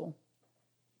gospel.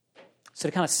 So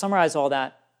to kind of summarize all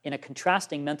that in a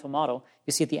contrasting mental model,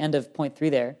 you see at the end of point 3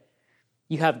 there,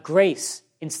 you have grace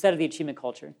instead of the achievement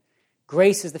culture.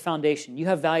 Grace is the foundation. You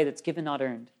have value that's given, not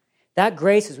earned. That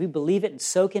grace, as we believe it and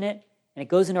soak in it, and it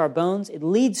goes into our bones, it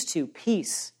leads to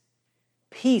peace.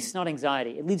 Peace, not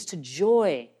anxiety. It leads to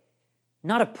joy,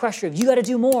 not a pressure of you got to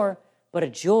do more, but a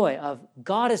joy of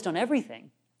God has done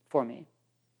everything for me.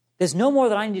 There's no more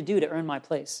that I need to do to earn my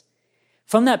place.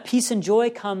 From that peace and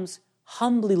joy comes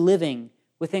humbly living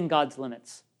within God's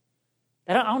limits.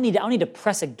 I don't need to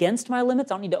press against my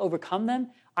limits. I don't need to overcome them.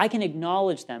 I can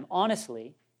acknowledge them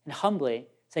honestly and humbly.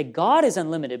 Say, God is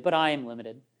unlimited, but I am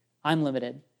limited. I'm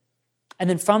limited. And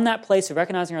then from that place of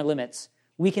recognizing our limits,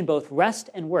 we can both rest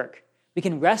and work. We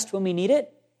can rest when we need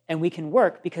it, and we can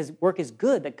work because work is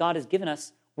good, that God has given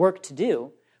us work to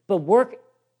do. But work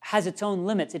has its own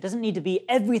limits. It doesn't need to be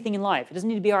everything in life. It doesn't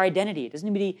need to be our identity. It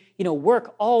doesn't need to be,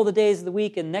 work all the days of the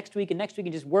week and next week and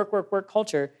just work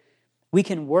culture. We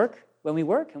can work when we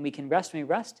work, and we can rest when we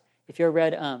rest. If you ever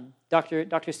read Dr.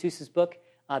 Seuss's book,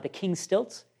 The King's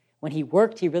Stilts, when he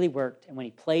worked, he really worked, and when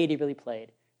he played, he really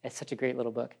played. It's such a great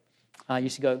little book. You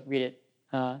should go read it.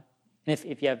 And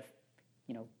if you have,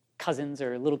 cousins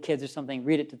or little kids or something,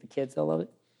 read it to the kids. They'll love it.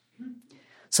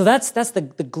 So that's the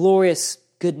glorious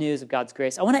good news of God's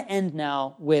grace. I want to end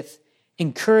now with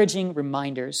encouraging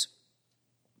reminders.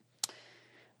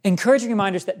 encouraging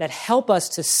reminders that help us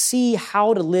to see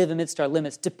how to live amidst our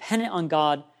limits, dependent on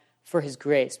God for his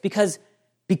grace. Because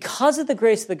of the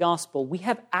grace of the gospel, we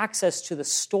have access to the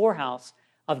storehouse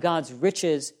of God's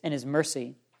riches and his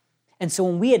mercy. And so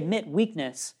when we admit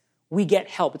weakness, we get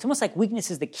help. It's almost like weakness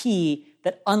is the key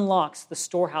that unlocks the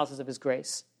storehouses of his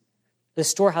grace, the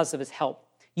storehouse of his help.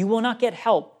 You will not get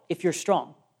help if you're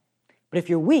strong. But if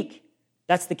you're weak,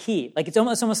 that's the key. Like it's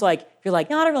almost like, if you're like,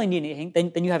 no, I don't really need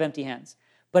anything, then you have empty hands.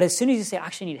 But as soon as you say, I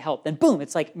actually need help, then boom,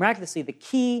 it's like miraculously the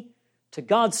key to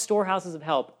God's storehouses of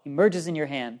help emerges in your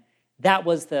hand. That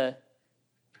was the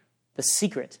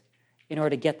secret in order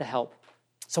to get the help.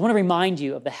 So I want to remind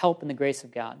you of the help and the grace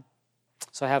of God.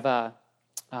 So I have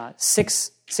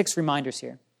six reminders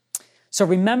here. So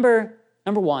remember,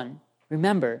 number one,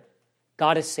 remember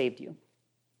God has saved you.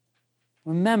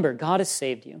 Remember, God has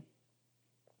saved you.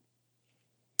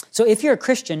 So if you're a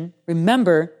Christian,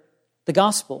 remember the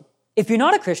gospel. If you're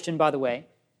not a Christian, by the way,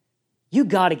 you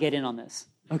got to get in on this,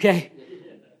 okay?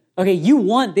 Okay, you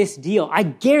want this deal. I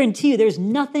guarantee you there's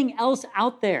nothing else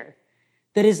out there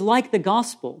that is like the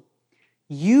gospel.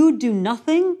 You do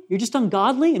nothing. You're just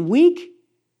ungodly and weak.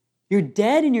 You're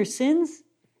dead in your sins.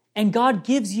 And God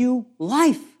gives you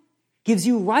life, gives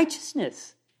you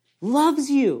righteousness, loves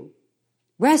you,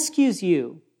 rescues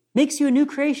you, makes you a new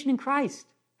creation in Christ,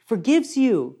 forgives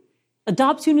you,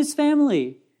 adopts you in his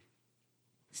family,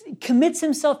 commits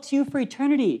himself to you for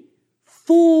eternity,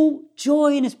 full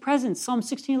joy in his presence. Psalm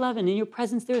 16:11, in your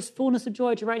presence there is fullness of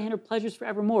joy, at your right hand are pleasures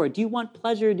forevermore. Do you want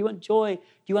pleasure? Do you want joy? Do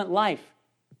you want life?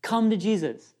 Come to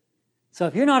Jesus. So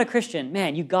if you're not a Christian,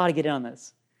 man, you got to get in on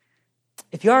this.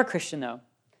 If you are a Christian, though,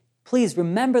 please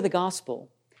remember the gospel,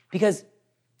 because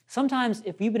sometimes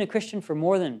if you've been a Christian for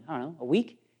more than, a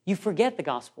week, you forget the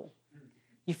gospel.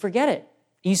 You forget it.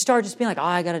 And you start just being like,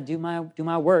 I got to do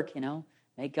my work,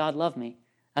 make God love me.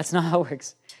 That's not how it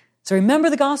works. So remember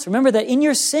the gospel. Remember that in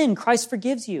your sin, Christ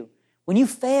forgives you. When you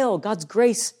fail, God's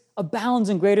grace abounds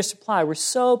in greater supply. We're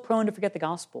so prone to forget the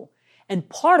gospel. And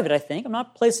part of it, I think, I'm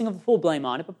not placing the full blame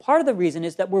on it, but part of the reason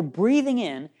is that we're breathing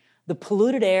in the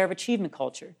polluted air of achievement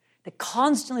culture. That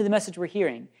constantly the message we're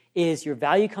hearing is your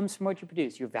value comes from what you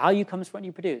produce. Your value comes from what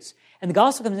you produce. And the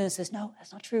gospel comes in and says, no,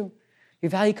 that's not true. Your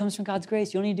value comes from God's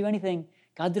grace. You don't need to do anything.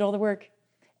 God did all the work.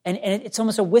 And it's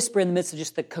almost a whisper in the midst of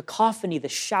just the cacophony, the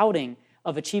shouting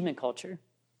of achievement culture.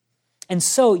 And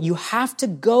so you have to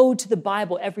go to the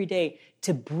Bible every day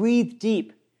to breathe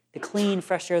deep the clean,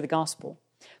 fresh air of the gospel.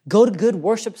 Go to good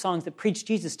worship songs that preach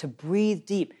Jesus to breathe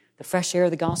deep the fresh air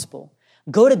of the gospel.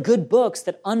 Go to good books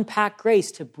that unpack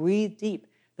grace to breathe deep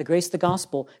the grace of the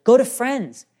gospel. Go to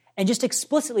friends and just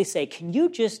explicitly say, can you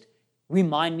just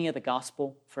remind me of the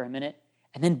gospel for a minute?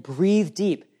 And then breathe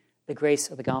deep the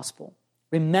grace of the gospel.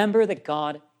 Remember that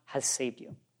God has saved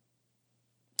you.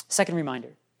 Second reminder,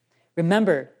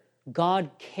 remember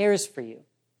God cares for you.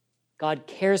 God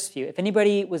cares for you. If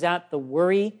anybody was at the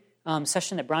worry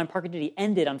session that Brian Parker did, he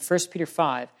ended on 1 Peter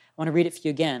 5. I want to read it for you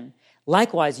again.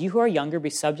 Likewise, you who are younger, be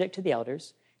subject to the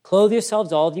elders. Clothe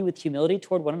yourselves, all of you, with humility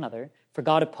toward one another. For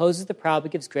God opposes the proud,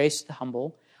 but gives grace to the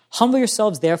humble. Humble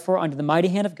yourselves, therefore, under the mighty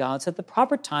hand of God, so that at the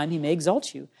proper time he may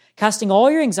exalt you, casting all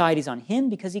your anxieties on him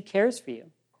because he cares for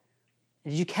you.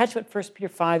 Did you catch what 1 Peter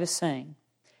 5 is saying?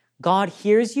 God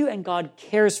hears you and God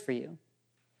cares for you.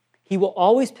 He will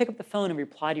always pick up the phone and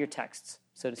reply to your texts,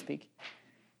 so to speak.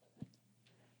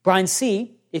 Brian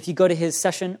C., if you go to his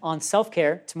session on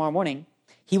self-care tomorrow morning,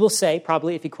 he will say,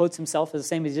 probably if he quotes himself as the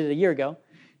same as he did a year ago,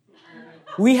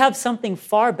 we have something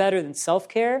far better than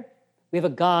self-care. We have a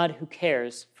God who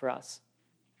cares for us.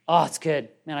 Oh, it's good.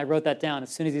 Man, I wrote that down as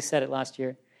soon as he said it last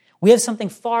year. We have something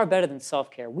far better than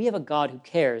self-care. We have a God who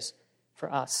cares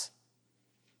for us.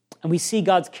 And we see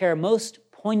God's care most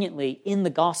poignantly in the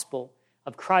gospel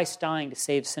of Christ dying to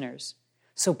save sinners.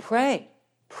 So pray,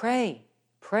 pray,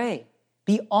 pray.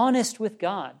 Be honest with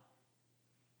God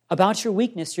about your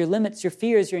weakness, your limits, your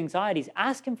fears, your anxieties.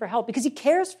 Ask him for help because he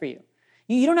cares for you.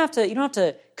 You don't have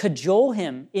to cajole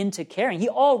him into caring. He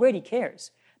already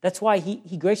cares. That's why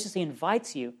he graciously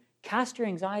invites you, cast your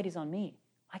anxieties on me.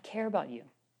 I care about you.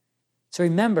 So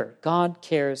remember, God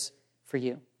cares for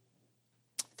you.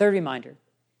 Third reminder,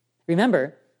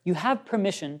 remember, you have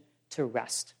permission to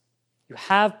rest. You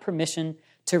have permission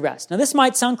to rest. Now, this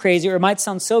might sound crazy or it might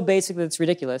sound so basic that it's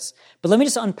ridiculous, but let me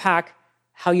just unpack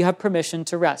how you have permission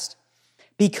to rest.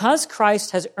 Because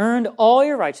Christ has earned all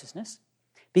your righteousness,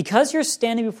 because your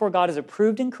standing before God is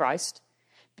approved in Christ,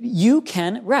 you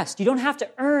can rest. You don't have to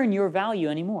earn your value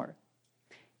anymore.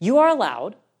 You are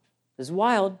allowed, this is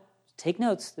wild, take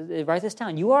notes, write this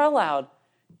down. You are allowed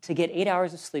to get 8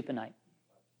 hours of sleep a night.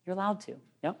 You're allowed to.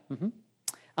 Yeah.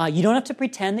 You don't have to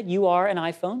pretend that you are an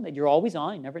iPhone, that you're always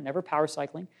on, you're never power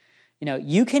cycling.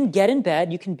 You can get in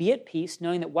bed, you can be at peace,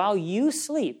 knowing that while you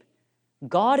sleep,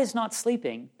 God is not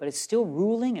sleeping, but is still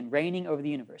ruling and reigning over the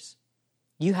universe.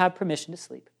 You have permission to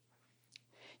sleep.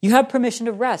 You have permission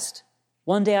to rest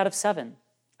 1 day out of 7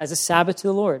 as a Sabbath to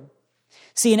the Lord.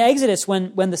 See, in Exodus,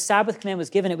 when the Sabbath command was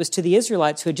given, it was to the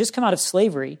Israelites who had just come out of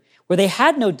slavery, where they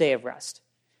had no day of rest.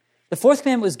 The fourth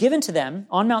commandment was given to them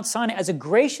on Mount Sinai as a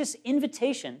gracious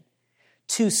invitation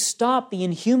to stop the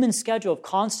inhuman schedule of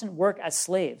constant work as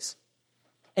slaves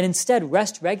and instead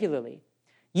rest regularly.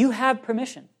 You have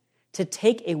permission to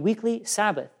take a weekly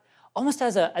Sabbath, almost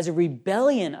as a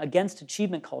rebellion against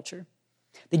achievement culture,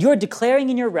 that you're declaring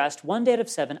in your rest 1 day out of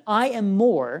 7, I am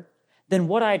more than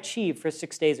what I achieve for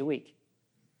 6 days a week.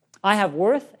 I have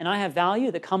worth and I have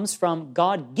value that comes from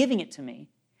God giving it to me.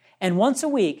 And once a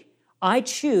week, I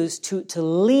choose to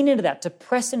lean into that, to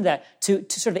press into that, to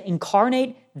sort of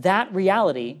incarnate that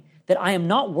reality that I am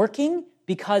not working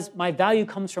because my value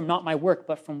comes from not my work,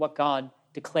 but from what God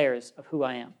declares of who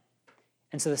I am.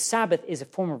 And so the Sabbath is a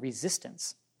form of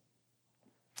resistance.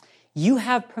 You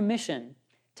have permission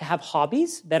to have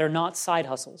hobbies that are not side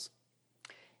hustles,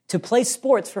 to play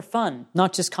sports for fun,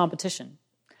 not just competition,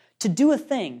 to do a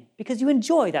thing because you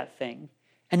enjoy that thing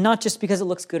and not just because it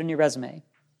looks good on your resume.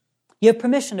 You have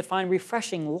permission to find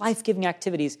refreshing, life-giving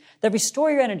activities that restore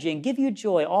your energy and give you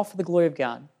joy, all for the glory of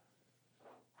God.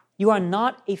 You are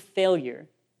not a failure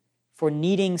for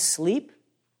needing sleep.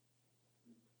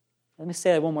 Let me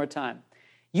say that one more time.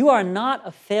 You are not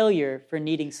a failure for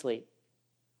needing sleep,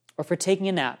 or for taking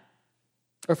a nap,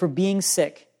 or for being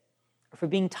sick, or for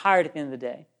being tired at the end of the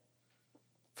day,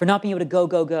 for not being able to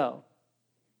go.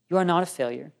 You are not a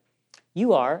failure.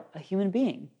 You are a human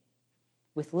being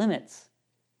with limits.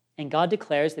 And God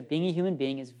declares that being a human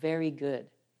being is very good.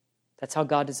 That's how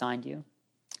God designed you.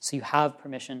 So you have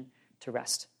permission to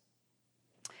rest.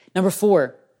 Number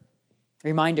 4,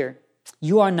 reminder,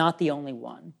 you are not the only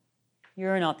one.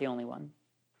 You're not the only one.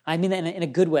 I mean that in a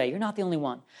good way. You're not the only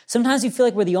one. Sometimes you feel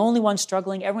like we're the only one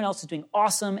struggling. Everyone else is doing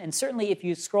awesome. And certainly if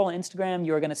you scroll on Instagram,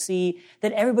 you're going to see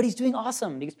that everybody's doing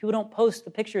awesome because people don't post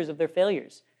the pictures of their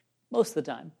failures most of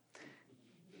the time.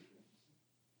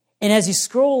 And as you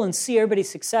scroll and see everybody's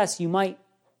success, you might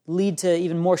lead to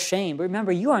even more shame. But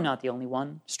remember, you are not the only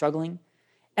one struggling.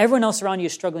 Everyone else around you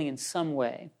is struggling in some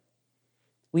way.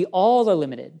 We all are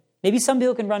limited. Maybe some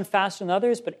people can run faster than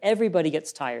others, but everybody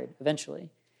gets tired eventually.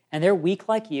 And they're weak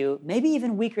like you, maybe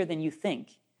even weaker than you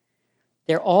think.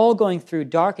 They're all going through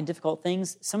dark and difficult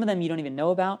things. Some of them you don't even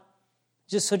know about.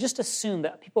 So just assume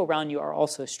that people around you are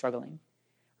also struggling.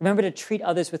 Remember to treat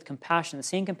others with compassion, the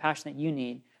same compassion that you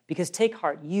need. Because take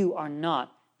heart, you are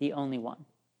not the only one.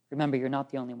 Remember, you're not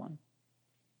the only one.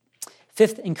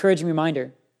 5th encouraging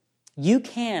reminder, you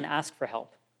can ask for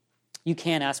help. You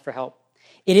can ask for help.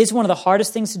 It is one of the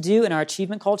hardest things to do in our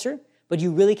achievement culture, but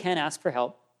you really can ask for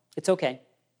help. It's okay.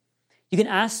 You can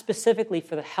ask specifically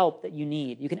for the help that you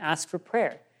need. You can ask for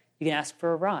prayer. You can ask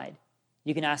for a ride.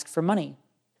 You can ask for money.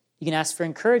 You can ask for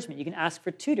encouragement. You can ask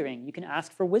for tutoring. You can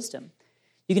ask for wisdom.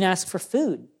 You can ask for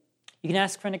food. You can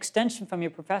ask for an extension from your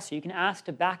professor. You can ask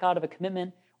to back out of a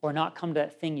commitment or not come to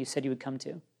that thing you said you would come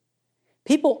to.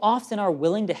 People often are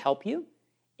willing to help you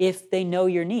if they know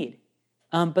your need,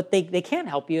 but they can't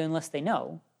help you unless they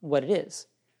know what it is.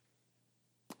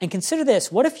 And consider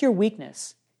this, what if your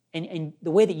weakness and the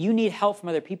way that you need help from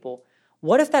other people,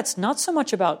 what if that's not so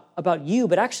much about you,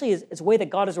 but actually is a way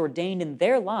that God has ordained in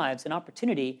their lives an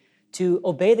opportunity to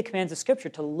obey the commands of Scripture,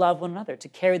 to love one another, to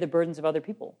carry the burdens of other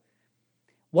people?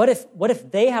 What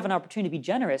if they have an opportunity to be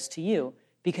generous to you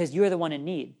because you're the one in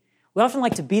need? We often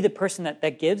like to be the person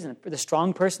that gives and the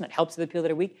strong person that helps the people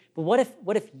that are weak. But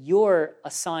what if you're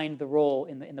assigned the role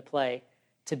in the play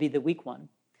to be the weak one,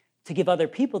 to give other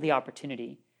people the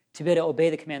opportunity to be able to obey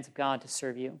the commands of God to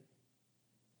serve you?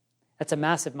 That's a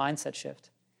massive mindset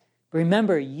shift. But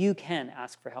remember, you can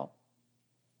ask for help.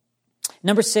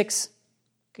 Number 6,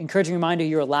 encouraging reminder,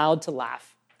 you're allowed to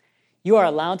laugh. You are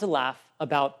allowed to laugh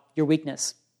about your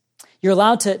weakness. You're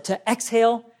allowed to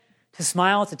exhale, to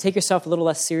smile, to take yourself a little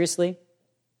less seriously.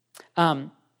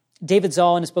 David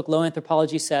Zoll, in his book Low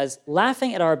Anthropology, says,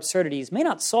 laughing at our absurdities may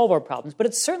not solve our problems, but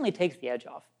it certainly takes the edge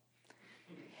off.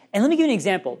 And let me give you an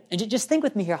example. And just think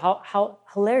with me here how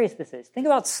hilarious this is. Think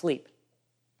about sleep,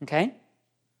 okay?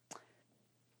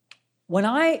 When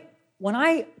I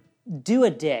do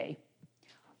a day,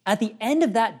 at the end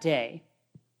of that day,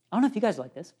 I don't know if you guys are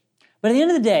like this, but at the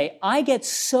end of the day, I get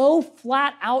so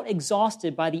flat out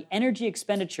exhausted by the energy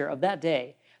expenditure of that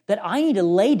day that I need to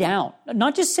lay down,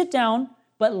 not just sit down,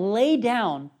 but lay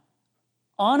down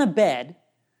on a bed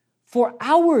for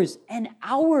hours and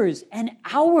hours and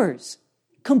hours,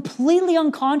 completely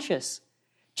unconscious,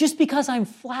 just because I'm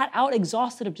flat out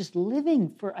exhausted of just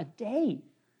living for a day.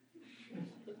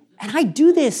 And I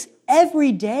do this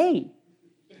every day.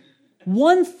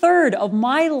 1/3 of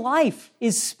my life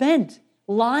is spent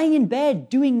lying in bed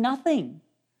doing nothing.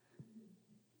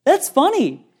 That's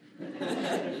funny.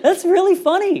 That's really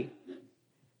funny.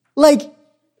 Like,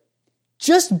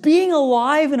 just being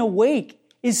alive and awake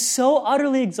is so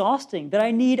utterly exhausting that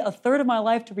I need 1/3 of my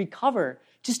life to recover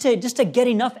just to get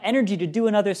enough energy to do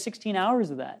another 16 hours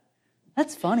of that.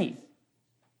 That's funny.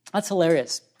 That's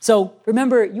hilarious. So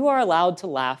remember, you are allowed to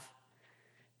laugh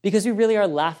because we really are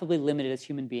laughably limited as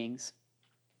human beings.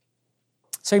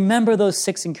 So remember those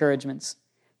 6 encouragements.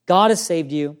 God has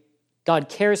saved you. God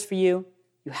cares for you.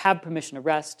 You have permission to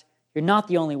rest. You're not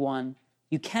the only one.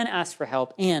 You can ask for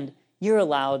help, and you're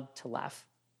allowed to laugh.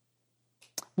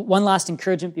 One last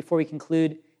encouragement before we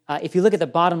conclude. If you look at the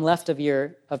bottom left of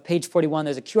page 41,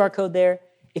 there's a QR code there.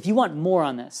 If you want more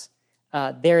on this,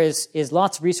 there is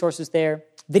lots of resources there,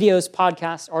 videos,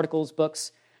 podcasts, articles,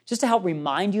 books, just to help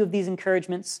remind you of these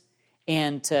encouragements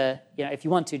and to, if you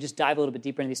want to, just dive a little bit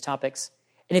deeper into these topics.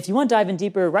 And if you want to dive in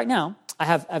deeper right now, I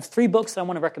have 3 books that I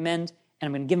want to recommend, and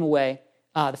I'm going to give them away.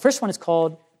 The first one is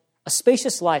called A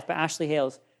Spacious Life by Ashley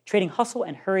Hales, Trading Hustle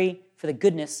and Hurry for the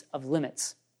Goodness of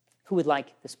Limits. Who would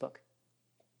like this book?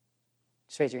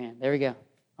 Just raise your hand. There we go.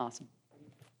 Awesome.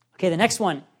 Okay, the next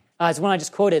one is one I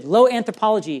just quoted, Low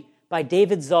Anthropology by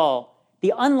David Zoll,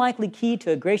 The Unlikely Key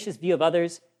to a Gracious View of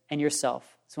Others and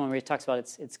Yourself. It's one where he talks about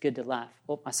it's good to laugh.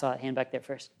 Oh, I saw a hand back there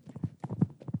first.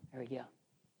 There we go.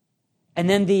 And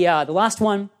then the last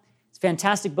one, it's a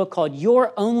fantastic book called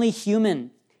You're Only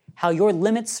Human, How Your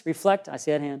Limits Reflect, I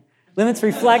see that hand, Limits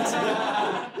Reflect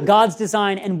God's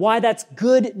Design and Why That's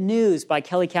Good News by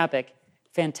Kelly Kapic.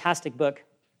 Fantastic book.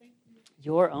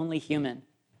 You're Only Human.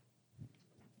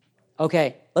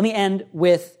 Okay, let me end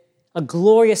with a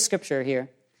glorious scripture here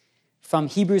from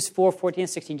Hebrews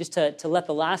 4:14-16, just to let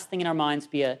the last thing in our minds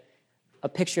be a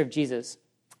picture of Jesus.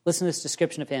 Listen to this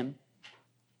description of him.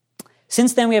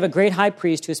 Since then we have a great high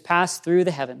priest who has passed through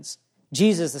the heavens,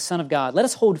 Jesus, the Son of God. Let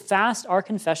us hold fast our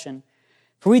confession.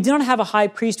 For we do not have a high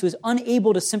priest who is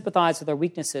unable to sympathize with our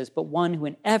weaknesses, but one who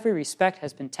in every respect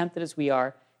has been tempted as we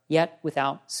are, yet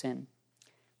without sin.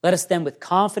 Let us then with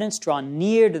confidence draw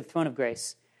near to the throne of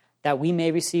grace, that we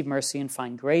may receive mercy and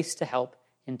find grace to help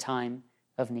in time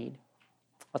of need.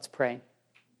 Let's pray.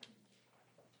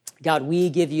 God, we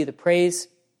give you the praise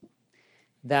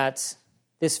that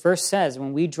this verse says,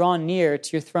 when we draw near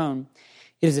to your throne,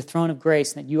 it is a throne of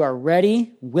grace, and that you are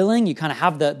ready, willing, you kind of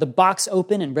have the box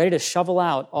open and ready to shovel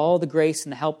out all the grace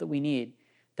and the help that we need.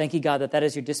 Thank you, God, that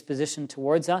is your disposition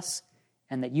towards us,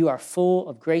 and that you are full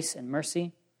of grace and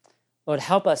mercy. Lord,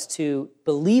 help us to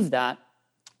believe that,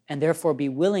 and therefore be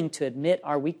willing to admit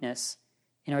our weakness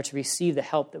in order to receive the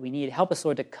help that we need. Help us,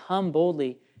 Lord, to come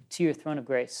boldly to your throne of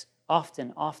grace,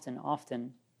 often, often,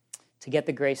 often, to get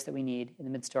the grace that we need in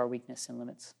the midst of our weakness and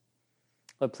limits.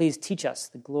 Lord, please teach us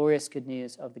the glorious good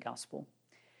news of the gospel.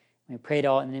 We pray it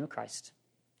all in the name of Christ.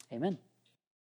 Amen.